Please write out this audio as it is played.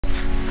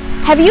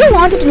Have you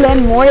wanted to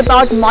learn more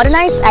about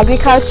modernized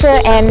agriculture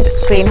and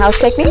greenhouse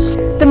techniques?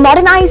 The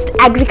Modernized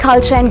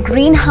Agriculture and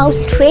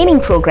Greenhouse Training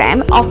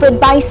Program offered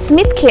by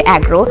Smith K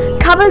Agro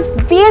covers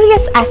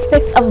various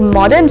aspects of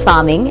modern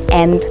farming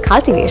and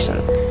cultivation.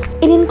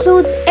 It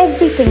includes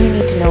everything you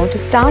need to know to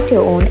start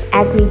your own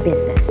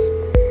agri-business.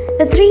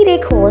 The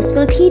 3-day course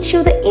will teach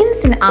you the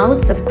ins and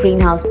outs of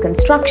greenhouse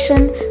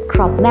construction,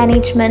 crop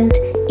management,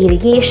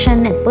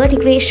 irrigation and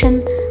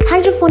fertigation,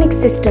 hydroponic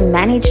system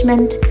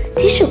management,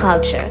 tissue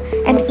culture,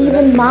 and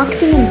even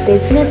marketing and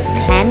business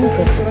planning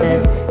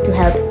processes to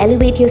help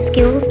elevate your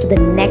skills to the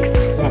next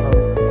level.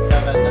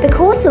 The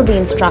course will be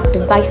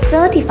instructed by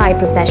certified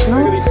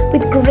professionals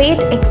with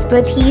great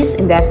expertise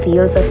in their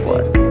fields of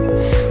work.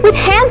 With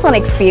hands-on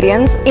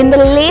experience in the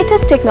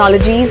latest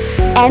technologies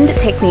and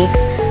techniques,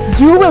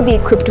 you will be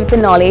equipped with the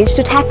knowledge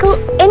to tackle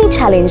any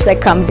challenge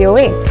that comes your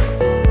way.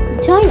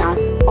 Join us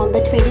on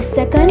the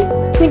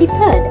 22nd,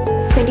 23rd,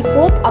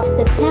 24th of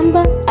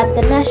September at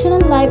the National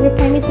Library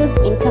premises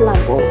in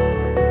Colombo.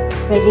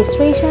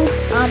 Registrations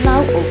are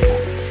now open.